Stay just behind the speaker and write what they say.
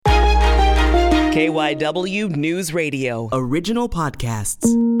KYW News Radio. Original podcasts.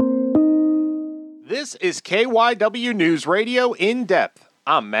 This is KYW News Radio In Depth.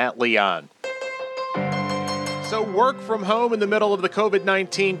 I'm Matt Leon. So work from home in the middle of the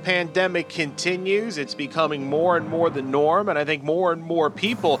COVID-19 pandemic continues. It's becoming more and more the norm, and I think more and more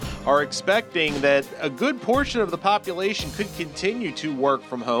people are expecting that a good portion of the population could continue to work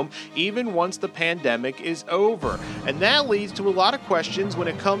from home even once the pandemic is over. And that leads to a lot of questions when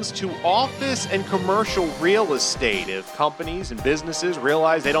it comes to office and commercial real estate. If companies and businesses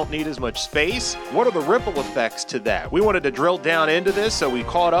realize they don't need as much space, what are the ripple effects to that? We wanted to drill down into this, so we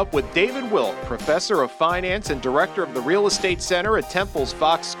caught up with David Wilk, professor of finance and director of the Real Estate Center at Temple's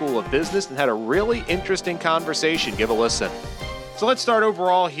Fox School of Business, and had a really interesting conversation. Give a listen. So let's start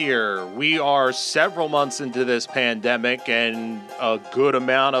overall here. We are several months into this pandemic, and a good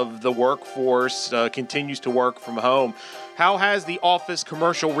amount of the workforce continues to work from home. How has the office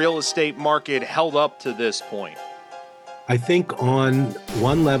commercial real estate market held up to this point? I think on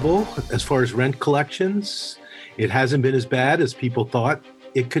one level, as far as rent collections, it hasn't been as bad as people thought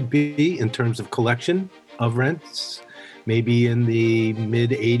it could be in terms of collection of rents, maybe in the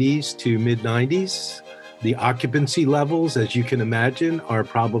mid 80s to mid 90s. The occupancy levels, as you can imagine, are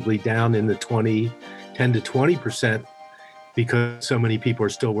probably down in the 10 to 20% because so many people are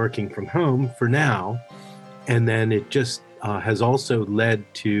still working from home for now. And then it just has also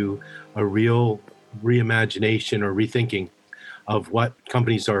led to a real reimagination or rethinking of what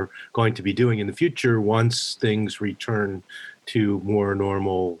companies are going to be doing in the future once things return to more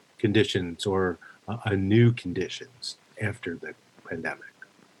normal conditions or new conditions after the pandemic.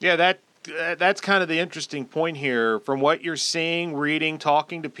 Yeah, that's kind of the interesting point here. From what you're seeing, reading,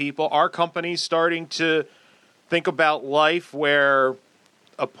 talking to people, are companies starting to think about life where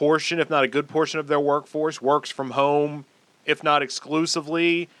a portion, if not a good portion of their workforce works from home, if not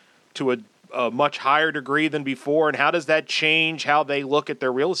exclusively, to a much higher degree than before? And how does that change how they look at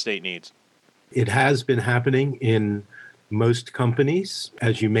their real estate needs? It has been happening in most companies.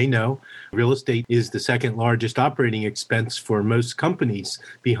 As you may know, real estate is the second largest operating expense for most companies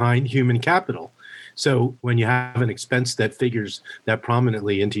behind human capital. So when you have an expense that figures that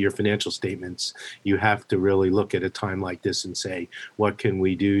prominently into your financial statements, you have to really look at a time like this and say, what can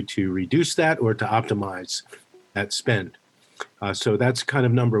we do to reduce that or to optimize that spend? So that's kind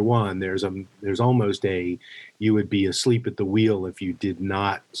of number one. There's almost you would be asleep at the wheel if you did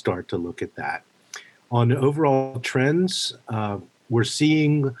not start to look at that. On overall trends, we're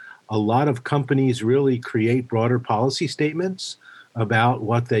seeing a lot of companies really create broader policy statements about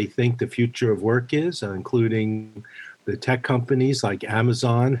what they think the future of work is, including the tech companies like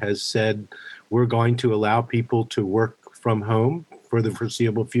Amazon has said, we're going to allow people to work from home for the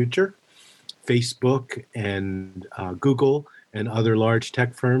foreseeable future. Facebook and Google and other large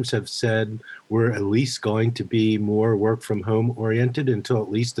tech firms have said we're at least going to be more work from home oriented until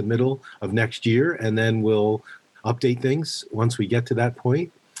at least the middle of next year, and then we'll update things once we get to that point.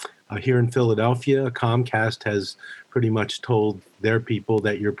 Here in Philadelphia, Comcast has pretty much told their people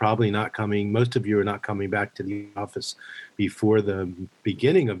that most of you are not coming back to the office before the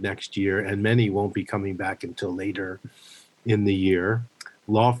beginning of next year, and many won't be coming back until later in the year.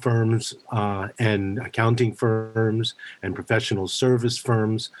 Law firms and accounting firms and professional service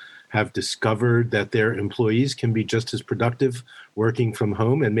firms have discovered that their employees can be just as productive working from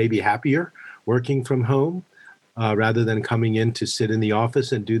home and maybe happier working from home rather than coming in to sit in the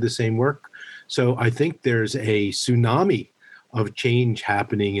office and do the same work. So I think there's a tsunami of change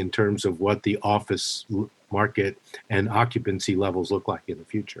happening in terms of what the office market and occupancy levels look like in the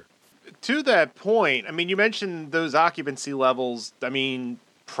future. To that point, I mean, you mentioned those occupancy levels. I mean,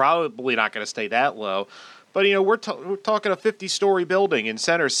 probably not going to stay that low. But, we're talking a 50-story building in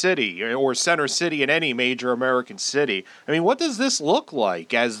Center City or Center City in any major American city. I mean, what does this look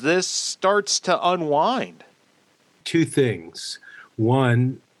like as this starts to unwind? Two things.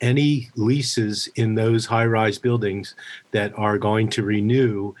 One, any leases in those high-rise buildings that are going to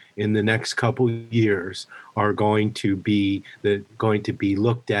renew in the next couple of years are going to be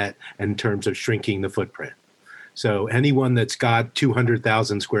looked at in terms of shrinking the footprint. So anyone that's got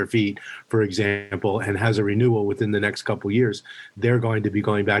 200,000 square feet, for example, and has a renewal within the next couple of years, they're going to be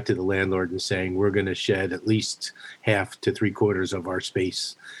going back to the landlord and saying, we're going to shed at least half to 3/4 of our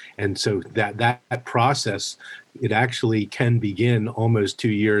space. And so that process, it actually can begin almost 2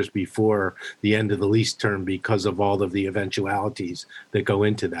 years before the end of the lease term because of all of the eventualities that go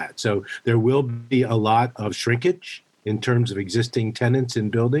into that. So there will be a lot of shrinkage in terms of existing tenants in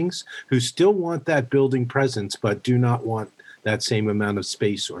buildings who still want that building presence but do not want that same amount of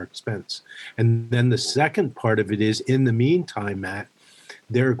space or expense. And then the second part of it is, in the meantime, Matt,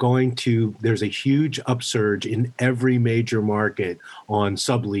 there's a huge upsurge in every major market on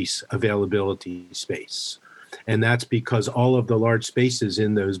sublease availability space. And that's because all of the large spaces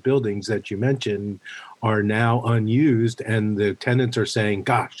in those buildings that you mentioned are now unused, and the tenants are saying,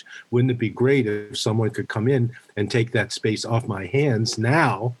 gosh, wouldn't it be great if someone could come in and take that space off my hands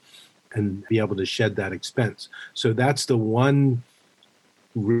now and be able to shed that expense. So that's the one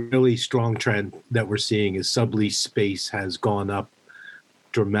really strong trend that we're seeing is sublease space has gone up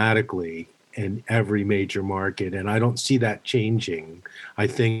dramatically in every major market. And I don't see that changing. I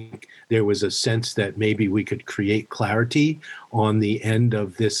think there was a sense that maybe we could create clarity on the end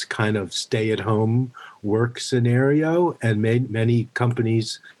of this kind of stay-at-home work scenario. And many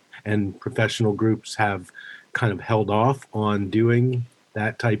companies and professional groups have kind of held off on doing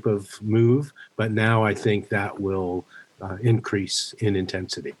that type of move. But now I think that will increase in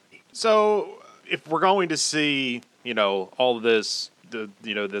intensity. So if we're going to see, all of this,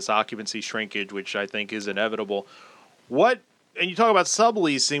 this occupancy shrinkage, which I think is inevitable, and you talk about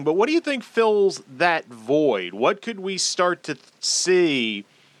subleasing, but what do you think fills that void? What could we start to see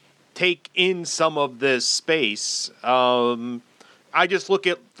take in some of this space? I just look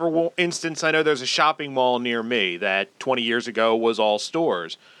at, for instance, I know there's a shopping mall near me that 20 years ago was all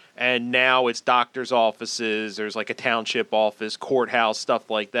stores. And now it's doctor's offices, there's like a township office, courthouse, stuff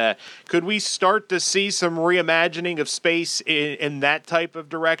like that. Could we start to see some reimagining of space in that type of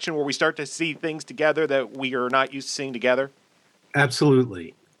direction where we start to see things together that we are not used to seeing together?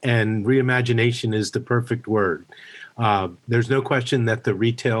 Absolutely. And reimagination is the perfect word. There's no question that the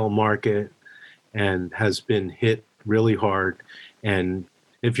retail market has been hit really hard. And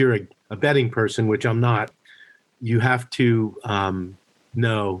if you're a betting person, which I'm not, you have to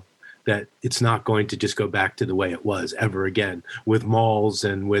know that it's not going to just go back to the way it was ever again, with malls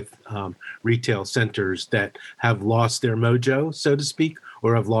and with retail centers that have lost their mojo, so to speak,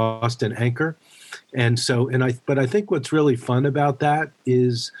 or have lost an anchor. But I think what's really fun about that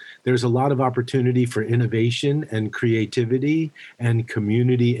is there's a lot of opportunity for innovation and creativity and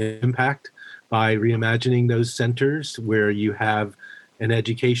community impact by reimagining those centers where you have an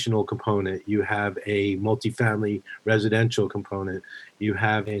educational component, you have a multifamily residential component, you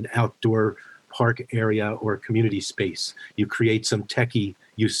have an outdoor park area or community space. You create some techie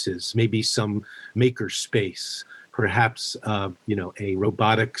uses, maybe some maker space, perhaps a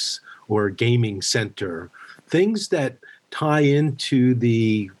robotics or gaming center, things that tie into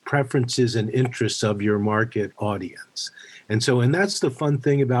the preferences and interests of your market audience. And that's the fun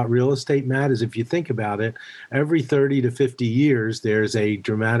thing about real estate, Matt, is if you think about it, every 30 to 50 years, there's a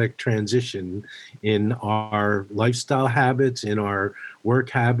dramatic transition in our lifestyle habits, in our work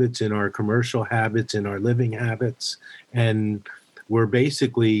habits, in our commercial habits, in our living habits. And we were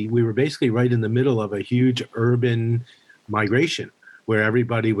basically right in the middle of a huge urban migration, where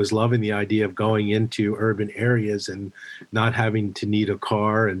everybody was loving the idea of going into urban areas and not having to need a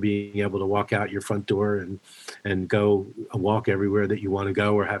car and being able to walk out your front door and go walk everywhere that you want to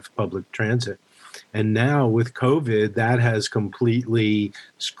go or have public transit. And now with COVID, that has completely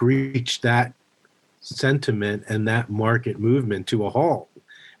screeched that sentiment and that market movement to a halt.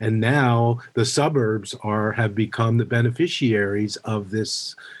 And now the suburbs have become the beneficiaries of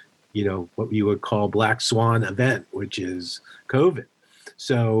this, what you would call black swan event, which is COVID.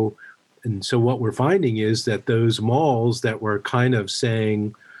 So what we're finding is that those malls that were kind of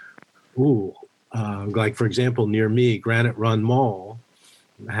saying, like for example, near me, Granite Run Mall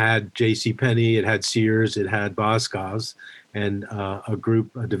had JCPenney, it had Sears, it had Boscov's, and a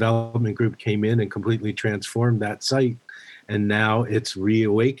development group came in and completely transformed that site. And now it's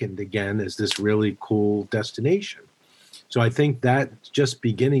reawakened again as this really cool destination. So I think that's just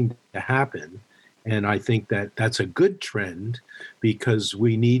beginning to happen. And I think that that's a good trend because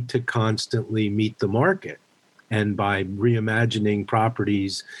we need to constantly meet the market. And by reimagining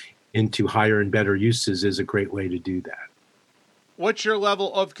properties into higher and better uses is a great way to do that. What's your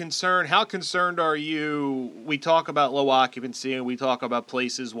level of concern? How concerned are you? We talk about low occupancy and we talk about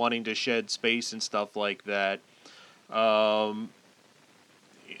places wanting to shed space and stuff like that. I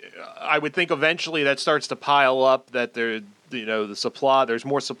would think eventually that starts to pile up, that the supply, there's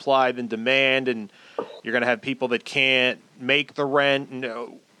more supply than demand, and you're going to have people that can't make the rent.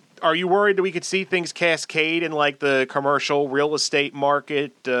 Are you worried that we could see things cascade in like the commercial real estate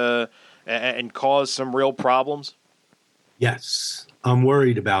market and cause some real problems? Yes, I'm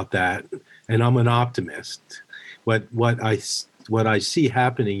worried about that, and I'm an optimist. What I see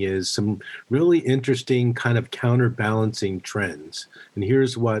happening is some really interesting kind of counterbalancing trends. And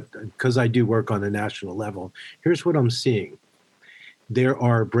here's because I do work on a national level, here's what I'm seeing. there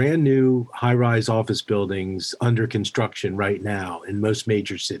are brand new high-rise office buildings under construction right now in most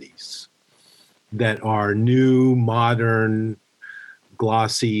major cities that are new, modern,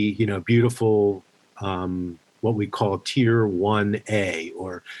 glossy, beautiful, what we call Tier 1A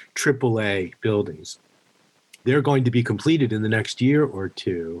or AAA buildings. They're going to be completed in the next year or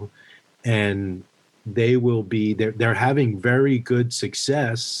two, and they're having very good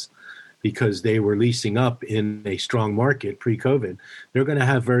success because they were leasing up in a strong market pre-COVID. They're going to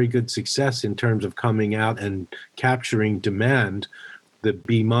have very good success in terms of coming out and capturing demand. The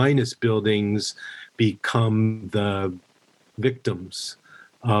B- buildings become the victims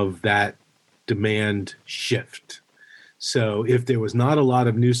of that demand shift. So if there was not a lot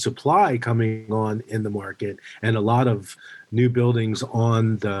of new supply coming on in the market and a lot of new buildings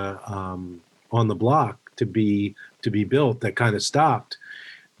on the block to be built that kind of stopped,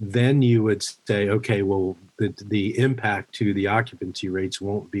 then you would say, okay, well, the impact to the occupancy rates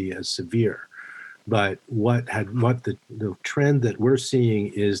won't be as severe. But the trend that we're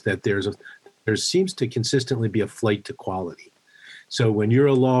seeing is that there seems to consistently be a flight to quality. So when you're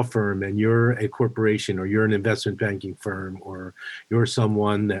a law firm and you're a corporation or you're an investment banking firm or you're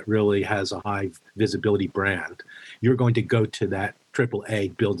someone that really has a high visibility brand, you're going to go to that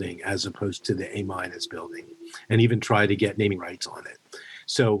AAA building as opposed to the A- building and even try to get naming rights on it.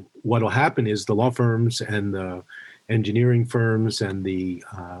 So what will happen is the law firms and the engineering firms and the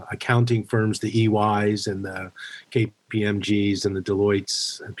accounting firms, the EYs and the KPMGs and the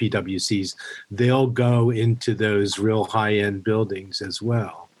Deloittes and PwCs, they'll go into those real high-end buildings as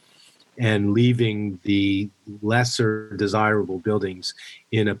well, and leaving the lesser desirable buildings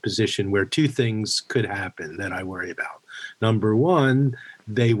in a position where two things could happen that I worry about. Number one,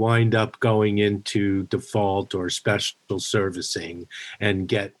 they wind up going into default or special servicing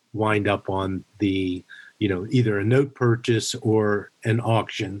and wind up on the either a note purchase or an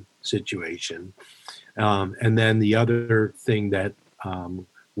auction situation. And then the other thing that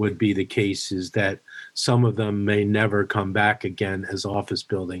would be the case is that some of them may never come back again as office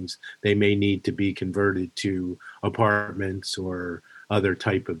buildings. They may need to be converted to apartments or other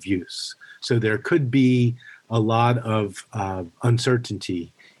type of use. So there could be a lot of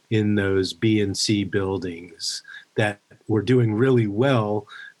uncertainty in those B and C buildings that were doing really well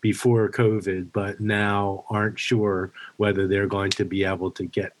before COVID, but now aren't sure whether they're going to be able to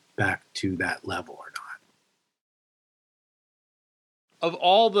get back to that level or not. Of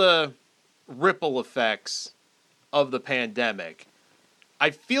all the ripple effects of the pandemic,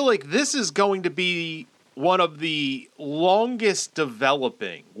 I feel like this is going to be one of the longest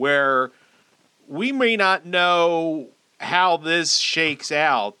developing, where we may not know how this shakes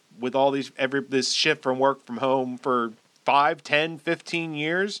out with all this shift from work from home for 5, 10, 15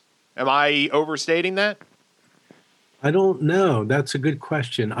 years? Am I overstating that? I don't know. That's a good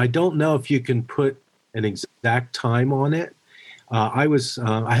question. I don't know if you can put an exact time on it. I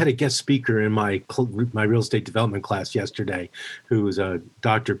had a guest speaker in my real estate development class yesterday, who was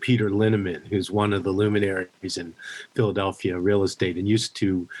Dr. Peter Linneman, who's one of the luminaries in Philadelphia real estate and used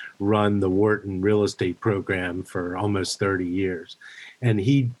to run the Wharton real estate program for almost 30 years. And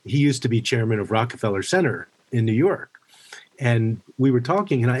he used to be chairman of Rockefeller Center in New York. And we were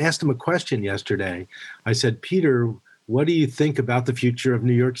talking, and I asked him a question yesterday. I said, Peter, what do you think about the future of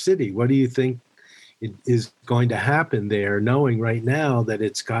New York City? What do you think is going to happen there, knowing right now that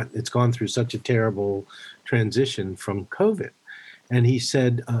it's gone through such a terrible transition from COVID? And he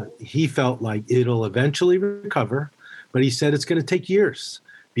said he felt like it'll eventually recover, but he said it's going to take years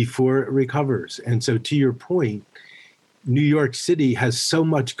before it recovers. And so to your point, New York City has so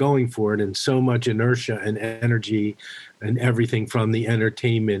much going for it and so much inertia and energy and everything from the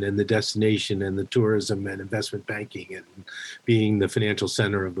entertainment and the destination and the tourism and investment banking and being the financial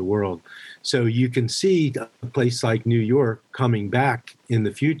center of the world. So you can see a place like New York coming back in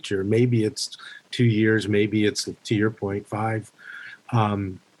the future. Maybe it's 2 years, maybe it's, to your point, 5.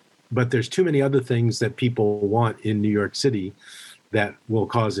 But there's too many other things that people want in New York City that will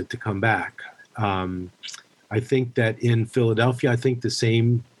cause it to come back. I think that in Philadelphia, I think the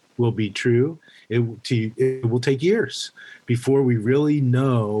same will be true. It will take years before we really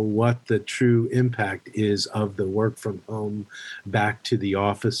know what the true impact is of the work from home back to the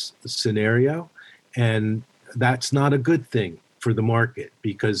office scenario. And that's not a good thing for the market,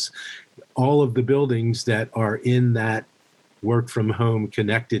 because all of the buildings that are in that work from home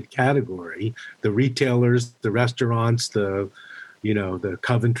connected category, the retailers, the restaurants, the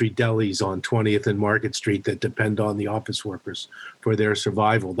Coventry delis on 20th and Market Street that depend on the office workers for their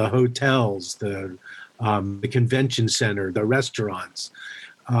survival, the hotels, the convention center, the restaurants,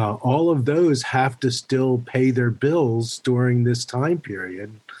 all of those have to still pay their bills during this time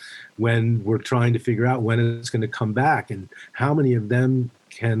period when we're trying to figure out when it's going to come back and how many of them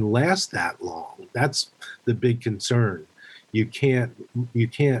can last that long. That's the big concern. You can't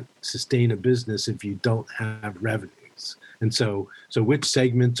sustain a business if you don't have revenues. And so which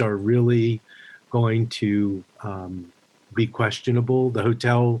segments are really going to be questionable? The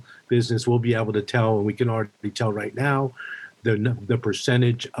hotel business will be able to tell, and we can already tell right now, the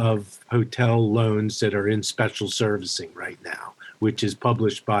percentage of hotel loans that are in special servicing right now, which is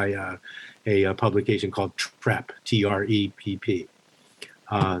published by a publication called TREP, TREPP.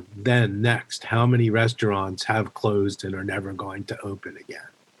 Then next, how many restaurants have closed and are never going to open again?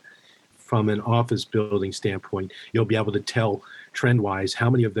 From an office building standpoint, you'll be able to tell trend-wise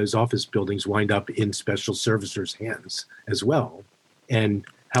how many of those office buildings wind up in special servicers' hands as well, and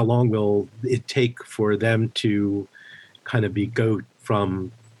how long will it take for them to kind of go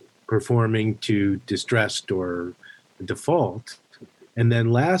from performing to distressed or default. And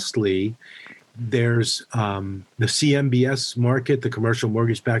then lastly, there's the CMBS market, the commercial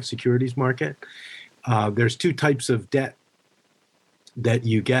mortgage-backed securities market. There's two types of debt that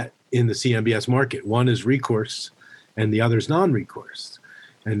you get in the CMBS market. One is recourse and the other is non-recourse.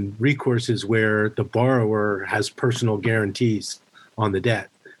 And recourse is where the borrower has personal guarantees on the debt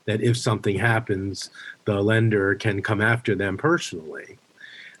that if something happens, the lender can come after them personally.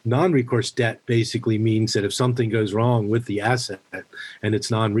 Non-recourse debt basically means that if something goes wrong with the asset and it's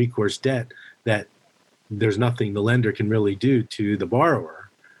non-recourse debt, that there's nothing the lender can really do to the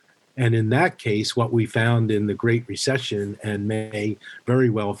borrower. And in that case, what we found in the Great Recession and may very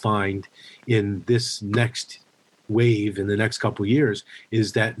well find in this next wave in the next couple of years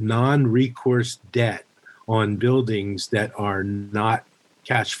is that non-recourse debt on buildings that are not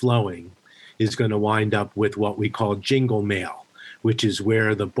cash flowing is going to wind up with what we call jingle mail, which is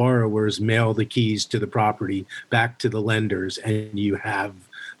where the borrowers mail the keys to the property back to the lenders, and the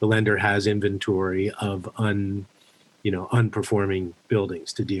lender has inventory of unperforming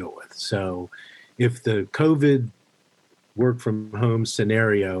buildings to deal with. So if the COVID work from home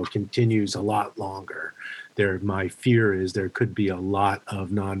scenario continues a lot longer, my fear is there could be a lot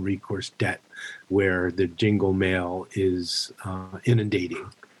of non-recourse debt where the jingle mail is inundating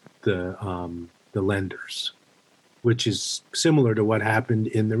the lenders, which is similar to what happened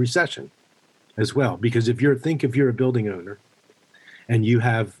in the recession as well. Because if you're a building owner and you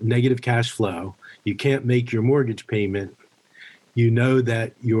have negative cash flow, you can't make your mortgage payment, you know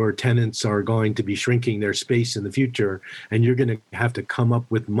that your tenants are going to be shrinking their space in the future, and you're going to have to come up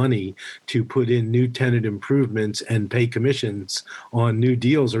with money to put in new tenant improvements and pay commissions on new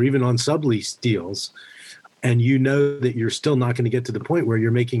deals or even on sublease deals. And you know that you're still not going to get to the point where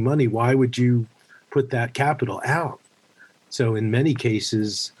you're making money. Why would you put that capital out? So in many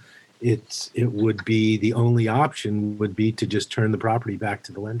cases, it would be the only option would be to just turn the property back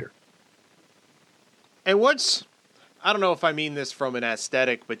to the lender. And I don't know if I mean this from an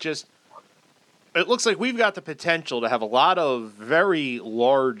aesthetic, but just it looks like we've got the potential to have a lot of very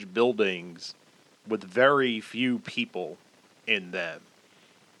large buildings with very few people in them.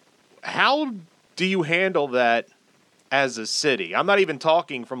 How do you handle that as a city? I'm not even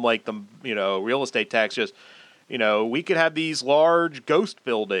talking from like the, real estate tax, just, we could have these large ghost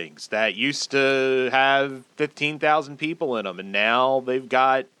buildings that used to have 15,000 people in them, and now they've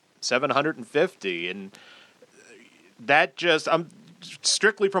got 750. And that I'm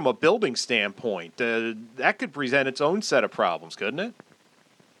strictly from a building standpoint, that could present its own set of problems, couldn't it?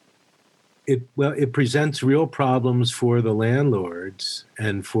 It presents real problems for the landlords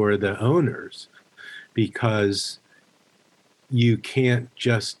and for the owners, because you can't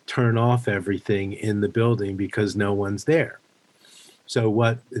just turn off everything in the building because no one's there.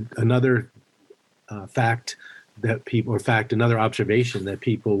 So another another observation that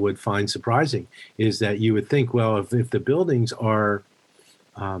people would find surprising is that you would think, well, if the buildings are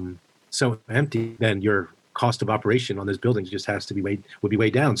so empty, then your cost of operation on those buildings just would be way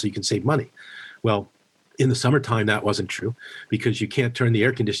down, so you can save money. Well, in the summertime, that wasn't true, because you can't turn the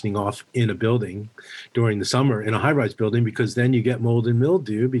air conditioning off in a building during the summer in a high-rise building, because then you get mold and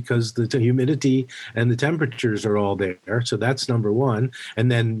mildew because the humidity and the temperatures are all there. So that's number one.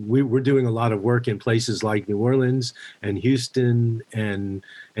 And then we're doing a lot of work in places like New Orleans and Houston and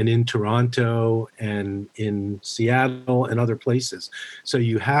in Toronto and in Seattle and other places. So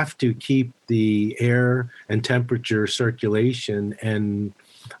you have to keep the air and temperature circulation and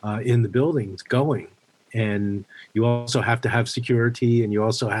in the buildings going. And you also have to have security, and you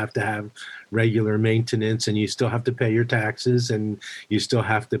also have to have regular maintenance, and you still have to pay your taxes, and you still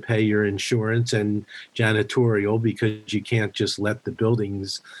have to pay your insurance and janitorial, because you can't just let the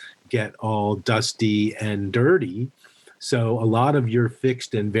buildings get all dusty and dirty. So a lot of your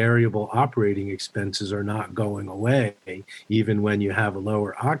fixed and variable operating expenses are not going away, even when you have a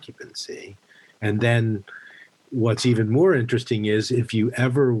lower occupancy. And then what's even more interesting is if you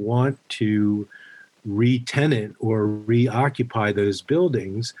ever want to re-tenant or reoccupy those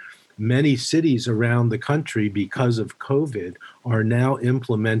buildings, many cities around the country, because of COVID, are now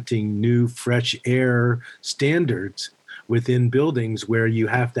implementing new fresh air standards within buildings where you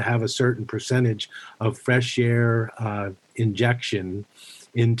have to have a certain percentage of fresh air injection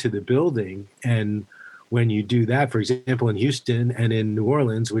into the building. And when you do that, for example, in Houston and in New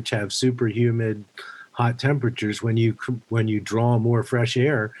Orleans, which have super humid, hot temperatures, when you draw more fresh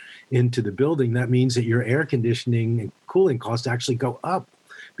air into the building, that means that your air conditioning and cooling costs actually go up,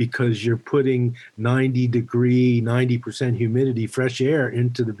 because you're putting 90% humidity fresh air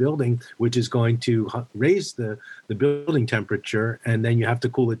into the building, which is going to raise the building temperature, and then you have to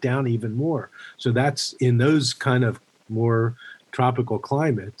cool it down even more. So that's in those kind of more tropical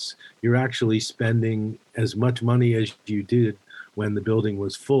climates, you're actually spending as much money as you did when the building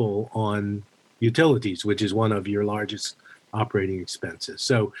was full on utilities, which is one of your largest operating expenses.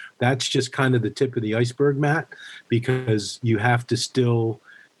 So that's just kind of the tip of the iceberg, Matt, because you have to still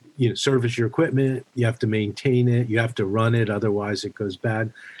service your equipment, you have to maintain it, you have to run it, otherwise it goes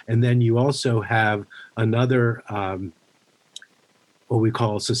bad. And then you also have another what we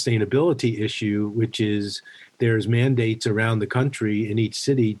call sustainability issue, which is there's mandates around the country in each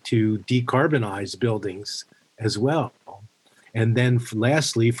city to decarbonize buildings as well. And then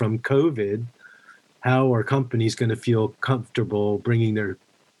lastly, from COVID, how are companies going to feel comfortable bringing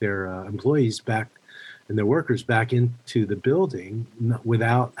their employees back and their workers back into the building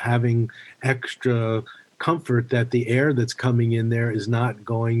without having extra comfort that the air that's coming in there is not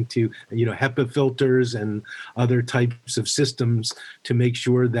going to, HEPA filters and other types of systems to make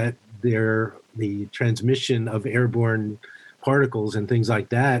sure that the transmission of airborne particles and things like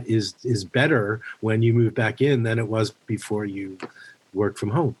that is better when you move back in than it was before you work from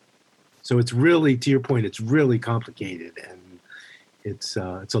home. So it's really, to your point, it's really complicated, and it's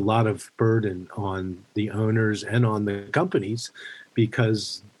a lot of burden on the owners and on the companies,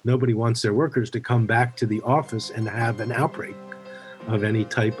 because nobody wants their workers to come back to the office and have an outbreak of any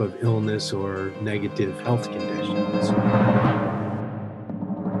type of illness or negative health conditions.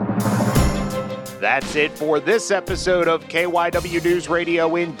 That's it for this episode of KYW News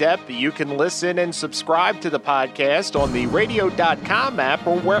Radio In Depth. You can listen and subscribe to the podcast on the radio.com app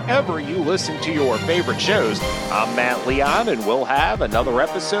or wherever you listen to your favorite shows. I'm Matt Leon, and we'll have another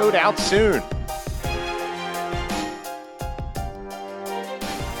episode out soon.